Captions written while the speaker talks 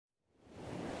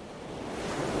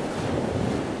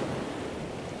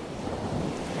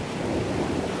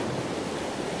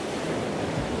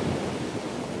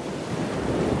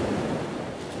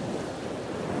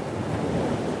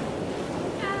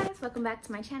welcome back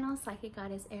to my channel, Psychic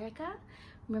Goddess Erika.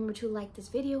 Remember to like this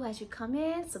video as you come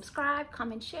in, subscribe,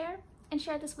 comment, share, and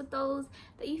share this with those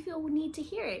that you feel will need to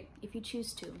hear it if you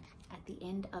choose to at the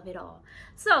end of it all.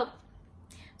 So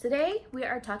today we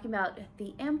are talking about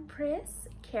the Empress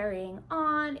carrying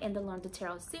on in the Learn the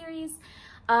Tarot series,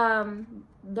 Learn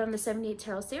the 78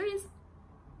 Tarot series.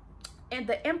 And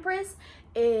the Empress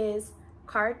is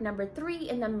card number 3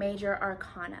 in the Major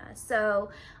Arcana.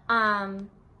 So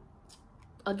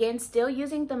again, still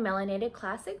using the Melanated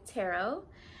Classic Tarot.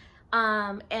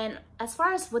 And as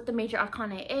far as what the Major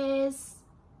Arcana is,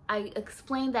 I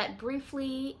explained that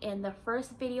briefly in the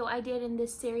first video I did in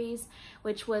this series,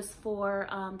 which was for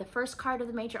the first card of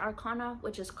the Major Arcana,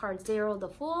 which is card 0, the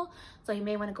Fool. So you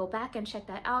may want to go back and check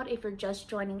that out if you're just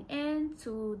joining in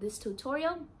to this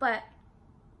tutorial. But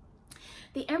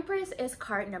the Empress is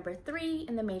card number 3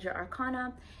 in the Major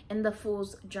Arcana in the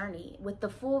Fool's journey, with the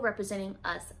Fool representing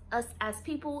us as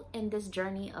people in this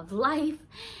journey of life.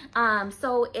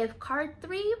 So if card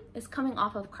 3 is coming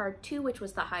off of card 2, which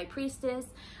was the High Priestess,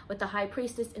 with the High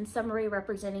Priestess in summary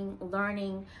representing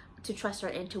learning to trust our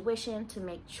intuition, to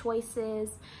make choices,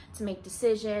 to make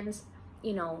decisions,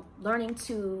 you know, learning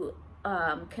to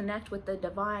connect with the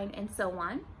divine and so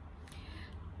on.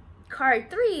 Card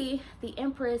 3, the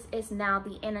Empress, is now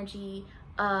the energy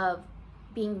of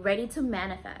being ready to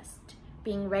manifest,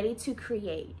 being ready to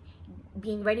create,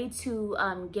 being ready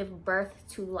to give birth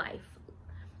to life.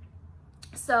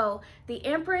 So the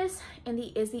Empress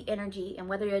is the energy, and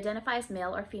whether you identify as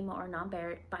male or female or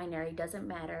non-binary doesn't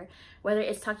matter. Whether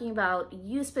it's talking about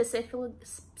you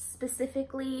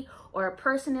specifically or a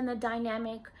person in the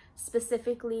dynamic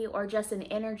specifically, or just an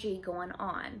energy going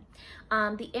on.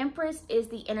 The Empress is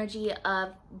the energy of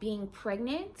being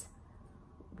pregnant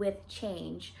with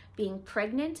change, being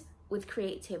pregnant with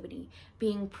creativity,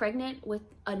 being pregnant with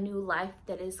a new life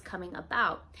that is coming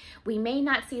about. We may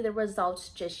not see the results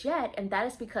just yet, and that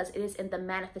is because it is in the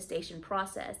manifestation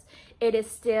process. It is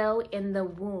still in the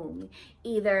womb,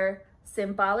 either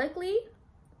symbolically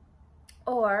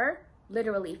or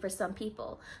literally for some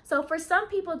people. So for some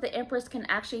people, the Empress can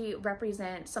actually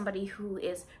represent somebody who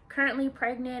is currently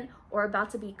pregnant or about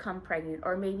to become pregnant,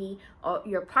 or maybe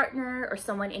your partner or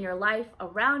someone in your life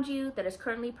around you that is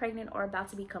currently pregnant or about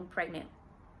to become pregnant.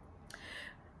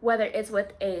 Whether it's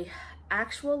with a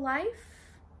actual life,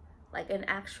 like an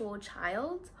actual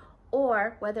child,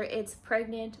 or whether it's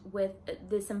pregnant with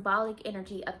the symbolic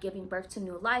energy of giving birth to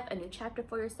new life, a new chapter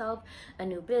for yourself, a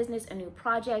new business, a new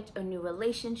project, a new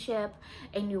relationship,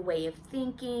 a new way of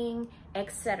thinking,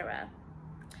 etc.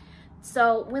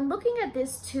 So when looking at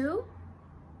this too,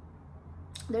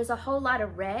 there's a whole lot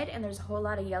of red and there's a whole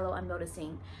lot of yellow I'm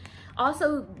noticing.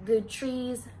 Also, the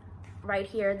trees right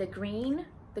here, the green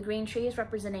tree is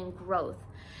representing growth.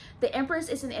 The Empress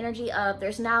is an energy of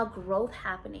there's now growth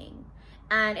happening.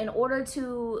 And in order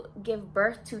to give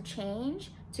birth to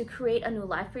change, to create a new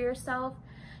life for yourself,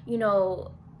 you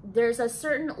know, there's a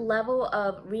certain level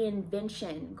of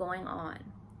reinvention going on.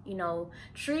 You know,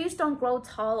 trees don't grow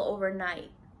tall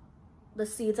overnight. The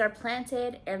seeds are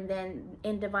planted, and then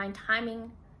in divine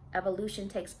timing, evolution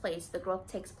takes place, the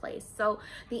growth takes place. So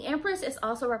the Empress is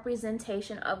also a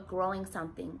representation of growing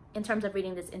something in terms of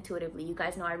reading this intuitively. You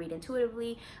guys know I read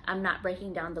intuitively. I'm not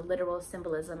breaking down the literal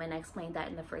symbolism, and I explained that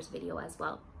in the first video as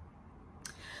well.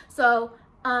 So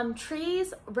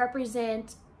trees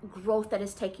represent growth that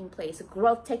is taking place,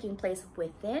 growth taking place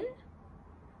within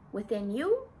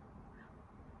you,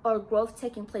 or growth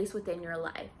taking place within your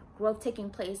life, growth taking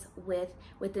place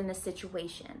within a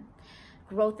situation.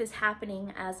 Growth is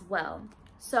happening as well.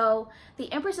 So the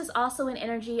Empress is also an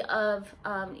energy of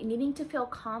needing to feel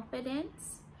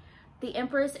confidence. The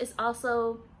Empress is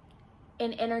also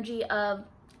an energy of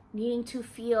needing to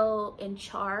feel in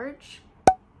charge.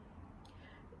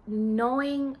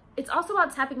 Knowing, it's also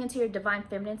about tapping into your divine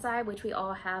feminine side, which we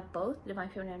all have both, divine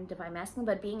feminine and divine masculine,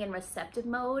 but being in receptive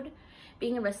mode,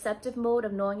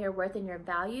 of knowing your worth and your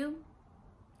value.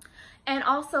 And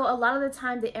also, a lot of the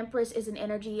time, the Empress is an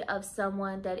energy of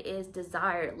someone that is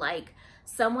desired, like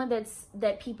someone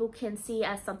that people can see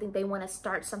as something they want to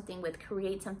start something with,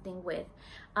 create something with,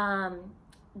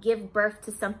 give birth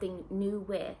to something new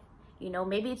with. You know,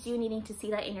 maybe it's you needing to see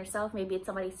that in yourself. Maybe it's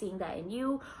somebody seeing that in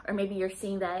you, or maybe you're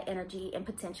seeing that energy and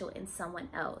potential in someone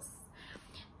else.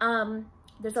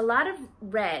 There's a lot of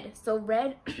red. So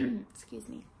red, excuse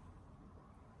me.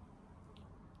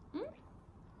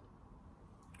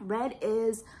 Red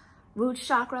is root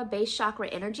chakra, base chakra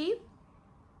energy.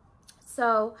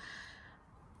 So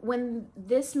when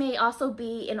this may also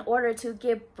be in order to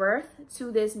give birth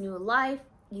to this new life,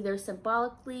 either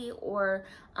symbolically or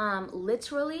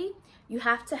literally, you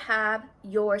have to have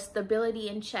your stability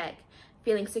in check,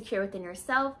 feeling secure within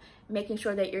yourself, making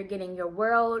sure that you're getting your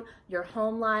world, your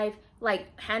home life, like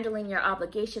handling your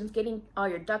obligations, getting all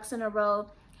your ducks in a row,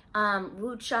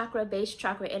 root chakra, base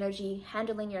chakra energy,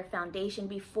 handling your foundation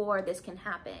before this can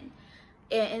happen.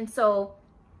 And so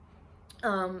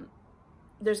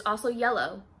there's also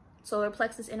yellow, solar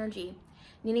plexus energy,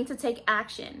 needing to take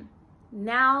action.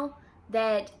 Now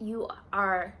that you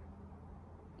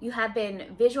have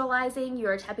been visualizing,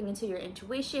 you're tapping into your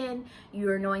intuition,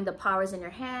 you're knowing the powers in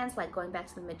your hands, like going back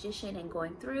to the magician and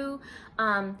going through.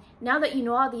 Now that you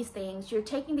know all these things, you're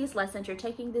taking these lessons, you're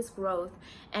taking this growth,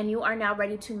 and you are now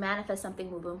ready to manifest something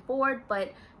moving forward.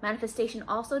 But manifestation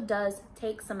also does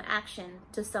take some action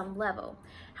to some level.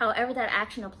 However that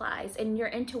action applies, and your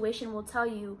intuition will tell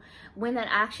you when that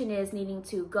action is needing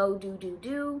to go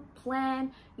do,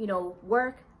 plan,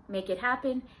 work, make it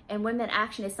happen, and when that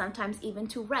action is sometimes even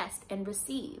to rest and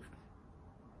receive.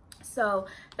 So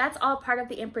that's all part of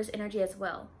the Empress energy as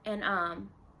well. And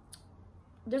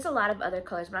there's a lot of other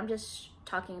colors, but I'm just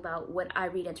talking about what I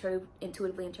read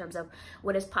intuitively in terms of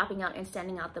what is popping out and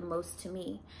standing out the most to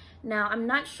me. Now, I'm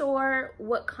not sure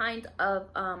what kind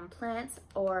of plants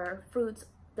or fruits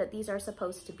that these are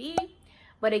supposed to be,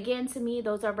 but again, to me,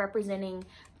 those are representing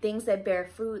things that bear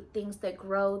fruit, things that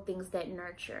grow, things that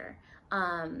nurture.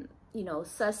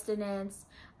 Sustenance,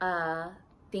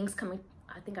 things coming,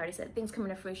 I think I already said, things coming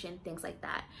to fruition, things like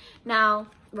that. Now,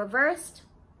 reversed,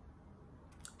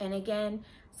 and again,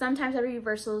 sometimes I read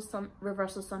reversals,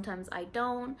 sometimes I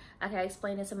don't. Like I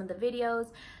explained in some of the videos,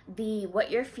 what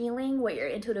you're feeling, what your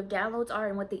intuitive downloads are,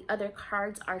 and what the other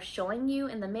cards are showing you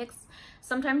in the mix.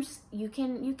 Sometimes you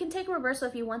can take a reversal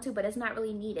if you want to, but it's not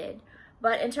really needed.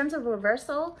 But in terms of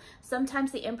reversal,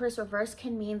 sometimes the Empress reverse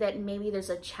can mean that maybe there's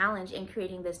a challenge in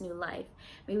creating this new life.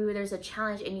 Maybe there's a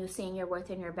challenge in you seeing your worth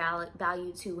and your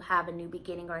value to have a new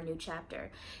beginning or a new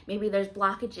chapter. Maybe there's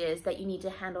blockages that you need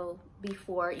to handle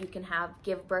before you can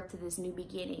give birth to this new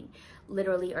beginning,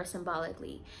 literally or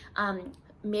symbolically.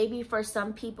 Maybe for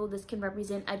some people, this can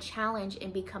represent a challenge in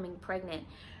becoming pregnant.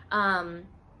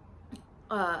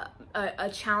 A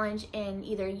challenge in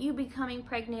either you becoming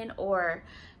pregnant or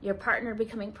your partner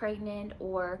becoming pregnant,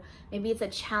 or maybe it's a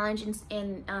challenge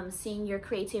in seeing your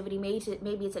creativity.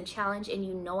 Maybe it's a challenge in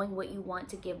you knowing what you want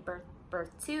to give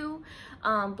birth to,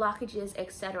 blockages,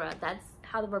 etc. That's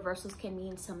how the reversals can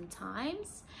mean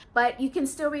sometimes. But you can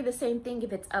still read the same thing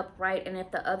if it's upright, and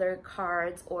if the other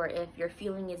cards, or if your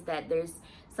feeling is that there's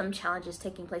some challenges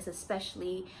taking place,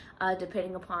 especially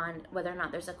depending upon whether or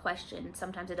not there's a question.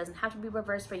 Sometimes it doesn't have to be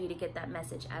reversed for you to get that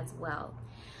message as well.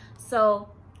 So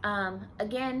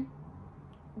again,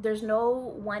 there's no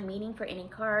one meaning for any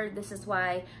card. This is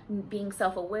why being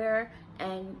self-aware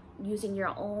and using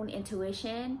your own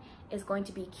intuition is going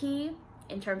to be key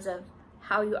in terms of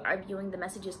how you are viewing the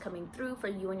messages coming through for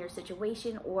you and your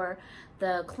situation, or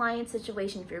the client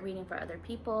situation if you're reading for other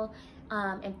people,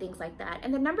 and things like that.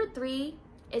 And the number 3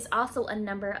 is also a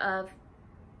number of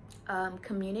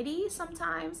community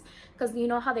sometimes, because you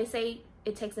know how they say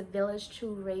it takes a village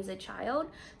to raise a child.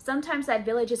 Sometimes that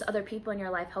village is other people in your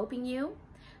life helping you.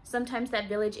 Sometimes that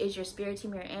village is your spirit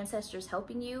team, your ancestors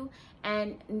helping you,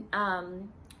 and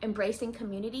embracing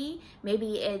community.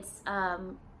 Maybe it's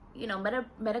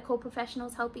medical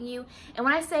professionals helping you. And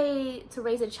when I say to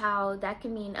raise a child, that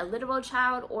can mean a literal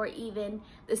child, or even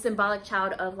the symbolic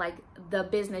child of like the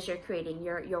business you're creating,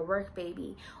 your work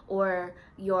baby, or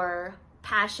your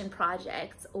passion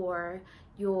projects, or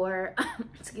your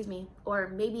excuse me, or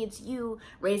maybe it's you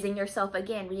raising yourself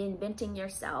again, reinventing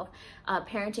yourself,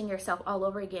 parenting yourself all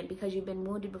over again because you've been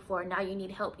wounded before. Now you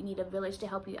need help, you need a village to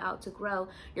help you out to grow.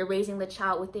 You're raising the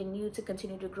child within you to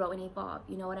continue to grow and evolve.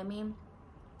 You know what I mean?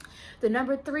 The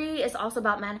number 3 is also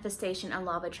about manifestation and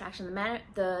law of attraction.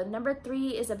 The number 3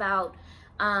 is about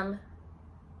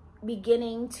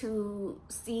beginning to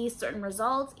see certain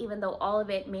results, even though all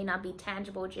of it may not be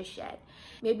tangible just yet.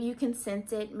 Maybe you can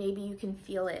sense it, maybe you can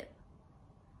feel it.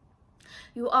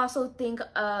 You also think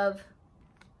of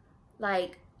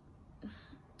like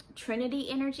Trinity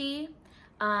energy,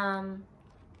 the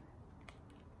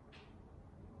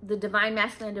divine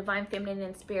masculine, divine feminine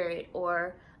in spirit,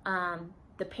 or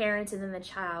the parents and then the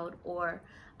child, or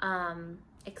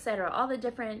etc. All the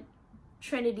different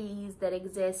trinities that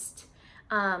exist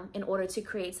in order to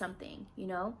create something,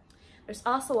 There's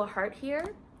also a heart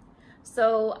here.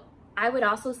 So I would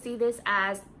also see this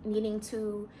as needing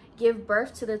to give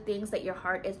birth to the things that your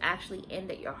heart is actually in,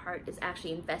 that your heart is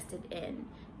actually invested in.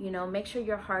 Make sure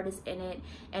your heart is in it.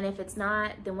 And if it's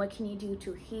not, then what can you do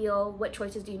to heal? What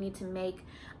choices do you need to make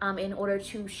in order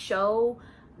to show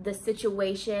the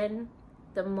situation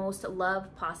the most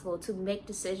love possible, to make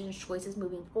decisions, choices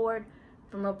moving forward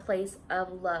from a place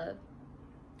of love.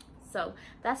 So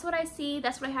that's what I see.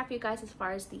 That's what I have for you guys as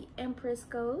far as the Empress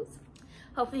goes.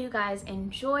 Hopefully you guys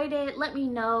enjoyed it. Let me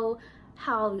know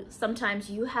how sometimes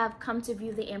you have come to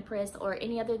view the Empress, or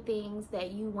any other things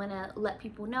that you want to let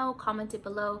people know. Comment it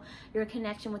below, your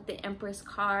connection with the Empress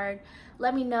card.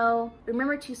 Let me know.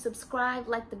 Remember to subscribe,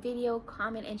 like the video,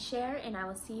 comment, and share. And I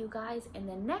will see you guys in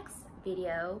the next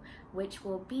video, which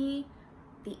will be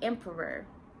the Emperor.